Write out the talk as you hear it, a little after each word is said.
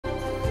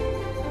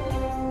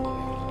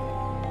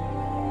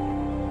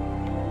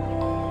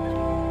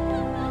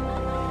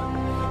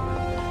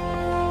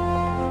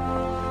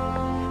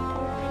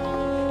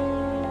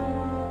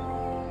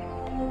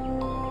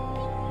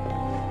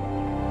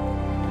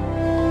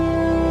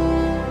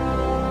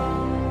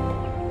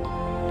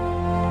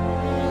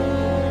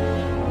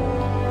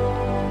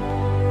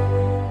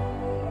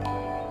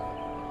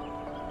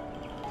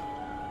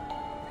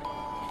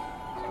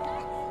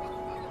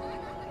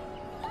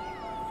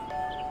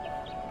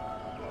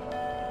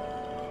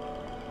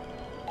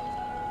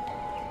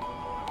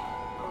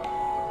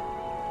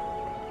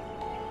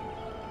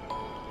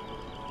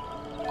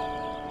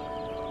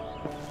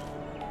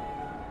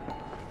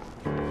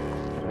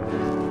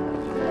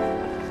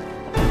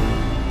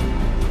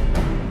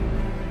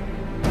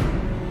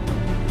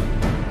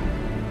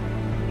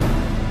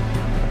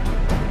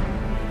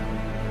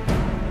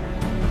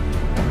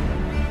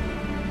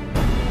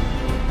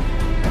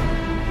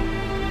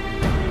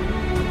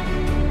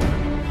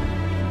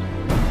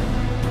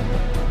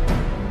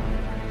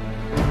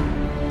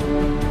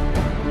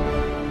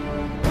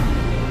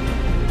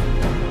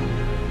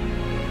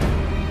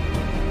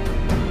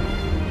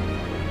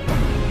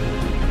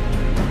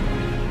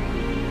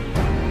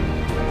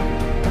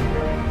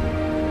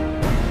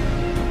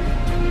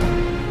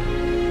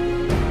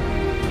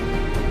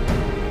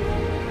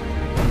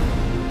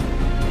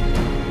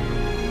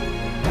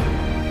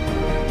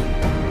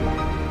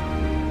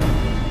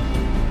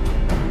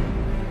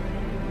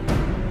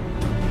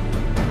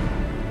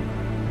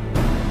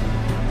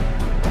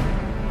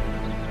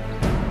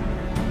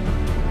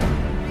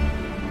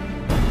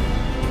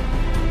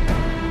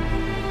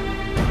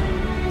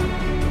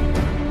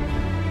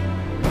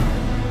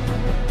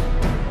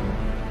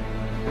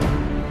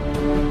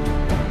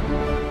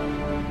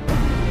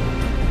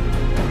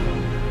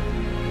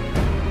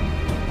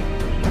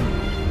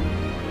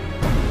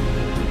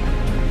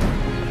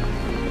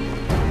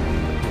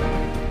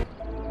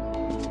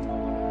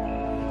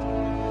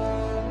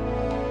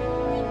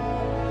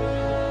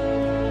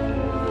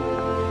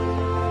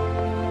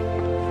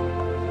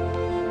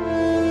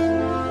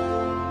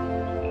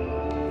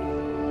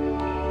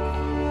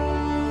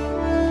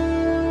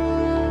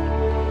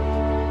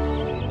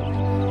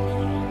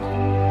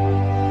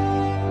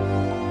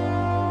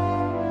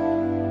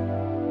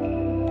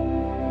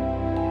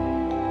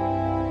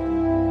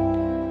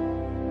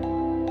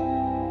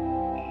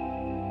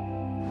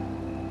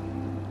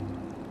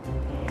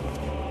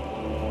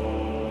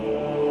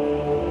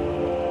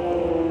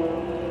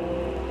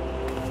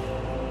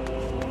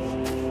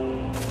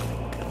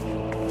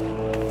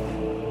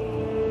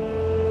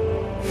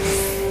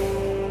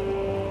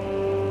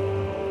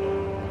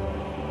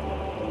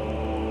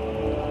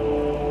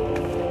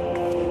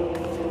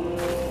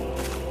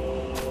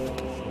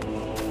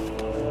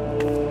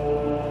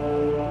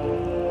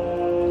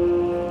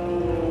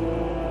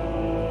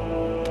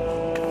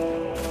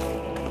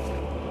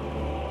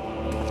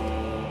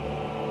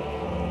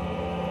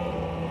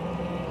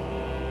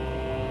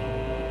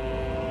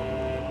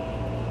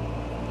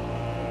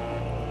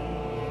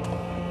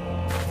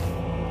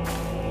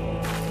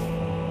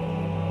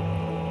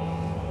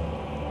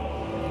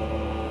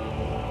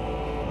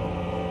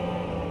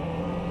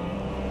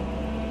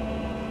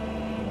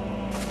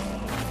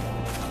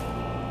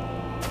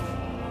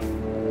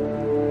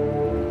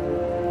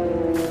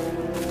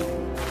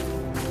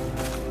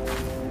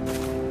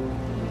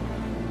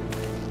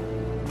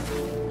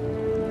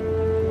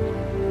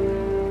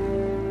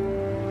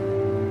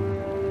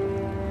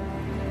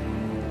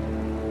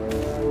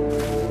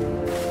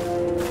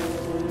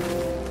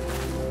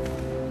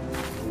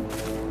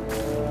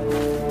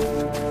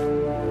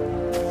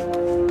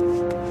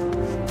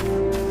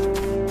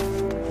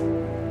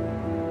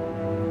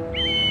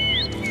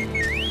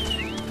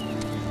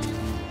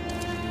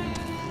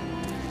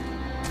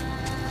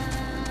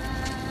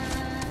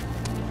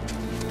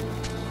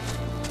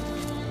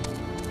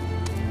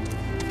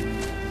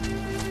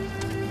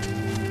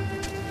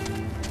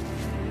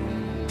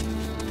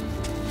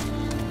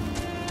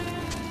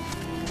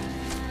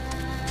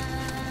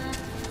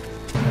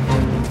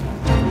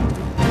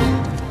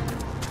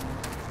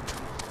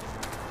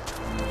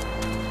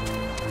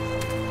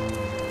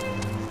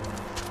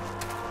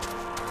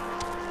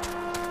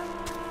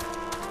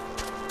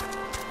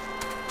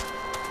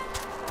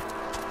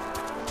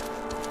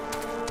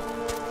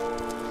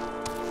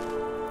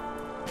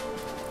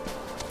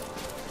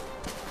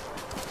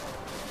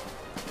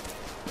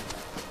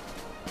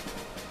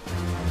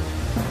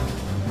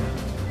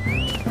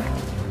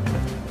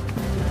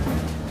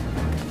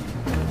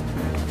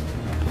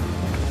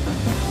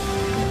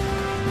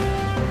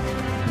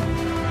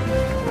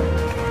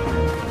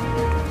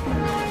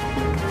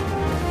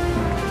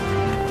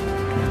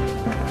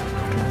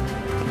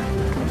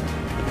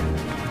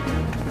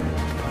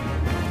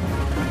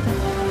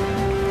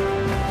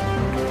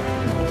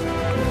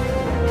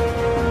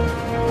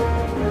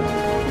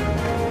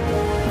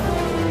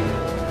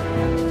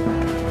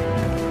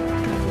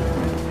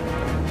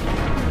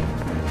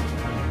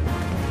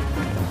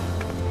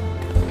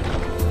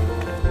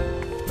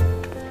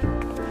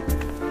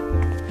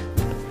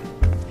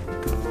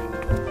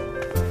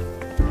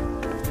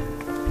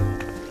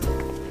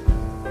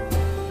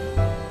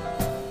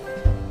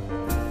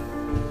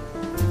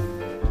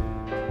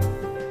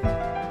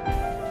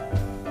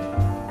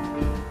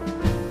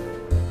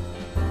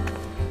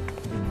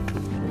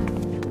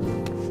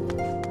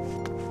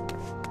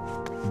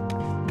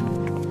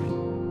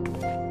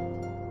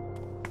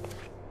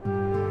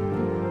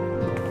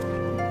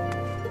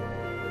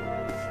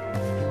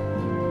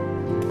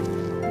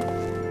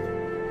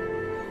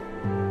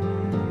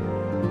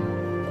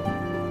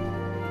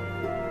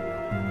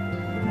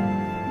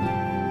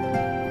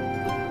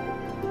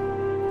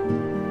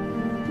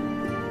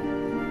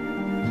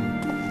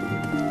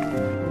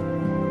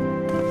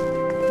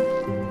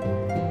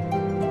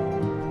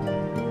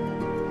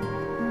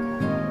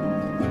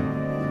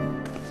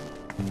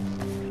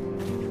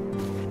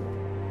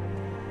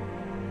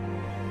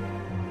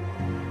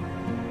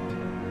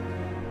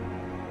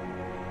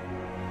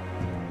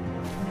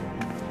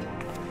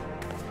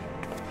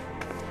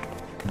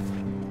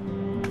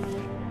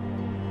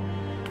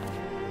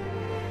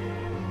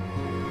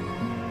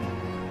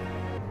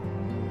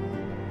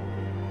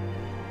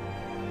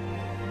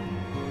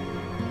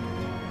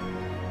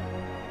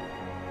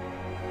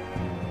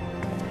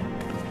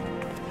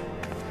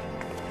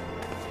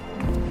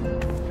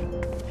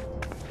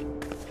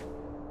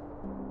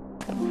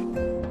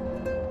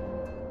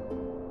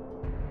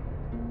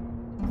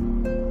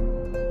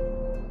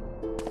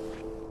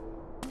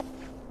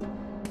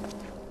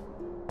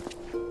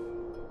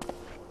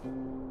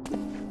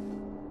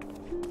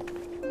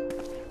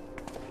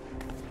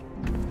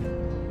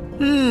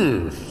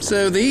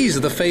So these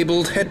are the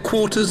fabled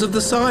headquarters of the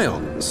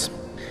Scions.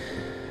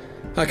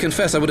 I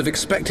confess I would have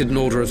expected an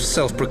order of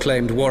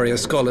self-proclaimed warrior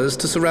scholars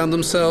to surround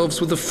themselves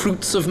with the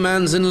fruits of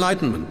man's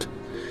enlightenment.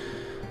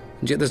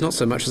 And yet there's not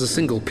so much as a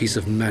single piece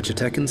of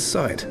magitech in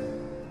sight.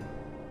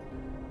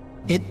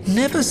 It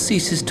never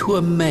ceases to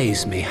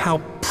amaze me how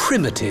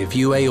primitive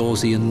you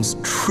Eorzeans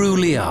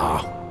truly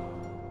are.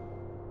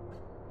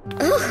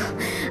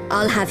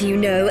 I'll have you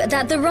know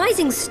that the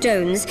Rising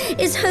Stones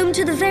is home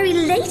to the very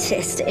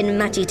latest in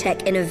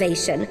magitech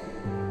innovation.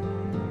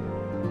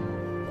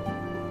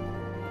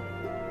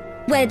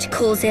 Wedge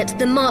calls it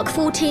the Mark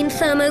 14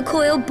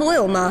 Thermocoil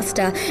Boil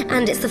Master,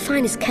 and it's the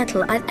finest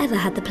kettle I've ever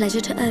had the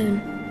pleasure to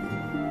own.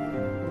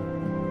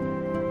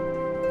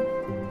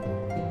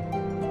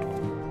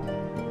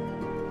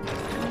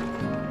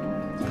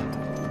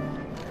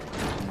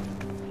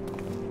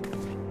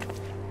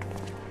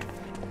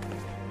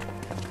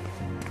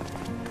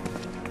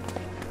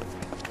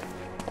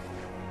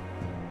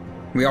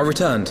 We are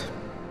returned.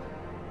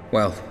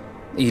 Well,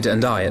 Ida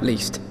and I, at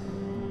least.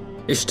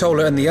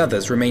 Ishtola and the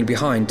others remained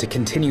behind to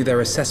continue their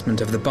assessment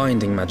of the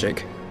binding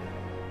magic.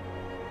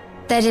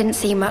 There didn't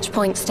seem much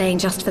point staying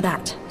just for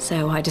that,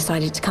 so I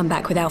decided to come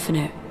back with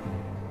Alphino.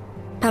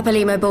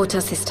 Papalimo bought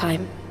us this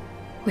time.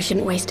 We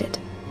shouldn't waste it.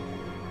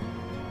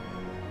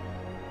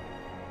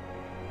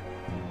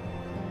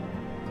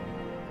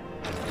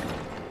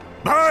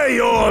 By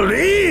your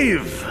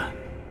leave!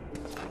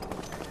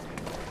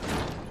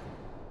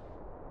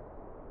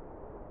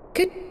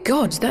 Good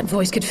God, that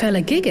voice could fell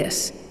a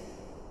gigas.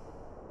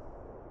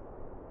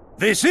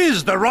 This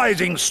is the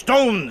Rising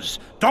Stones,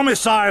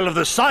 domicile of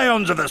the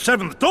Scions of the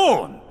Seventh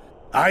Dawn.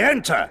 I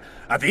enter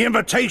at the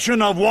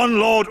invitation of one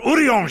Lord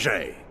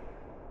Urianger.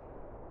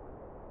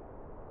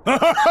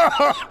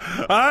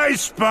 I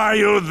spy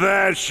you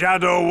there,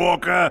 Shadow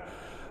Walker.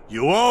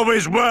 You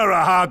always were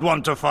a hard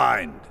one to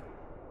find.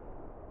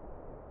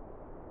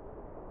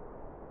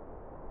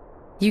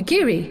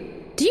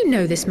 Yugiri, do you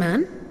know this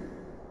man?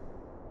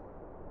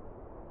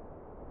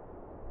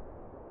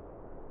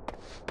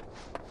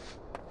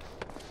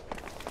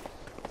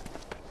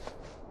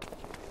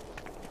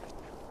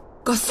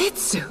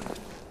 Gosetsu!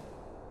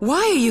 Why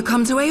are you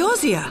come to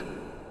Eorzea?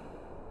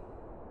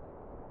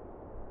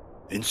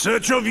 In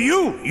search of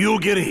you,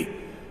 Yugiri.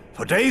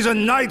 For days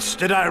and nights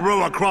did I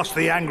row across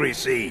the angry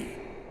sea.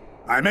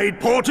 I made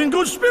port in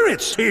good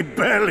spirits, he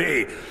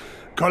barely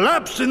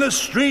collapsed in the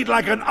street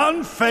like an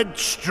unfed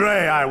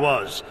stray I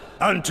was,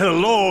 until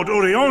Lord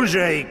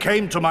Urianger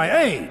came to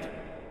my aid.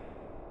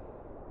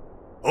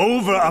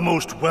 Over a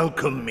most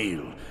welcome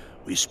meal,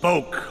 we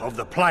spoke of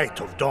the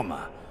plight of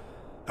Doma,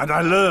 and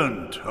I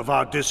learned of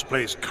our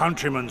displaced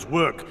countrymen's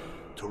work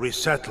to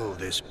resettle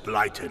this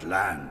blighted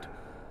land.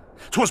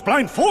 'Twas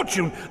blind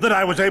fortune that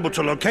I was able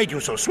to locate you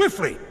so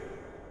swiftly.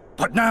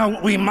 But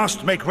now we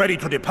must make ready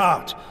to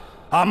depart.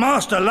 Our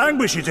master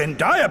languishes in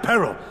dire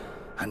peril,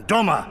 and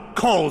Doma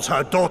calls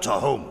her daughter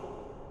home.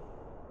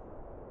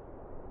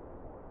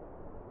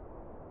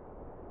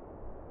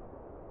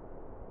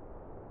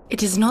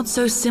 It is not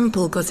so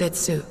simple,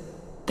 Gosetsu.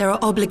 There are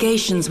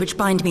obligations which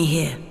bind me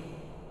here.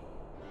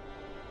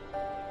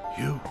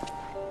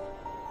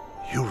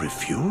 You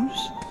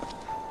refuse?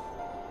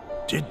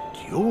 Did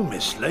you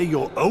mislay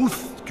your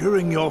oath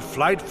during your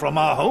flight from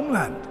our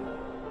homeland?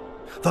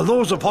 The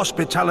laws of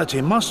hospitality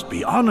must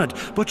be honored,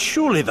 but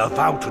surely the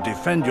vow to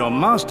defend your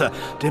master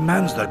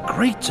demands the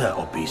greater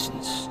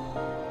obeisance.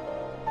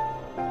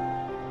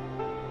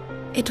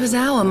 It was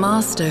our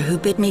master who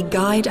bid me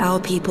guide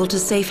our people to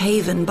safe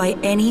haven by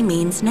any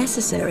means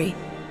necessary.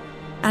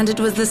 And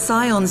it was the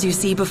Scions you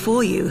see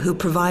before you who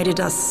provided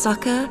us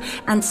succor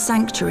and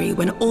sanctuary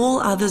when all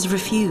others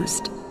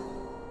refused.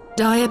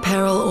 Dire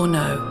peril or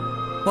no,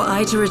 were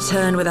I to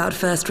return without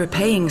first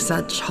repaying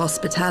such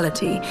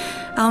hospitality,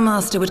 our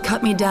master would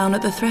cut me down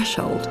at the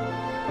threshold.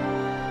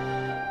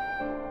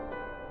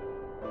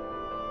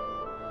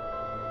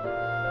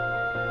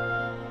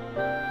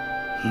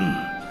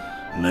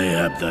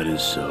 Mayhap that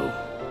is so.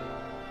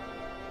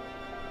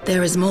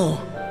 There is more.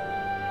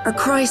 A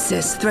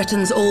crisis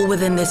threatens all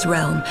within this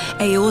realm,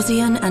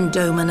 Eorzean and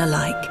Doman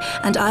alike,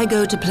 and I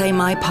go to play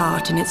my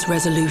part in its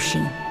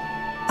resolution.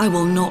 I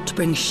will not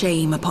bring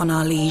shame upon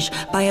our liege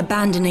by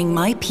abandoning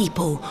my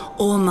people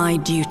or my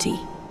duty.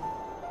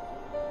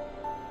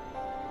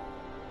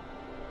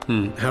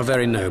 How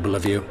very noble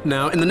of you.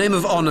 Now, in the name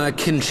of honor,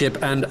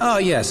 kinship, and,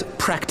 yes,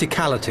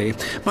 practicality,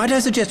 might I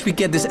suggest we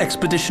get this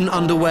expedition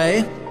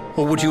underway?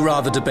 Or would you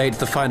rather debate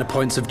the finer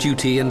points of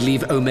duty and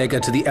leave Omega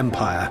to the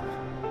Empire?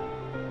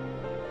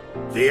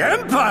 The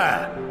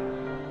Empire?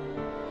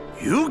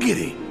 You,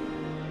 Giddy?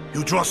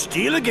 You draw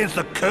steel against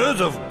the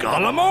curs of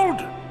Garlemald?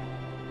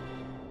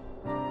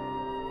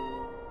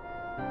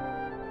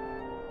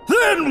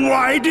 Then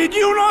why did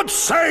you not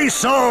say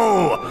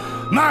so?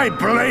 My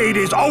blade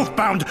is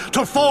oath-bound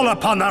to fall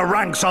upon the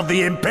ranks of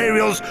the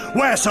Imperials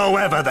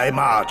wheresoever they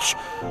march.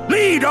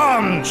 Lead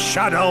on,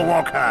 Shadow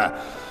Walker,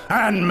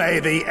 and may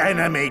the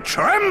enemy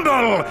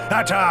tremble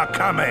at our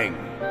coming.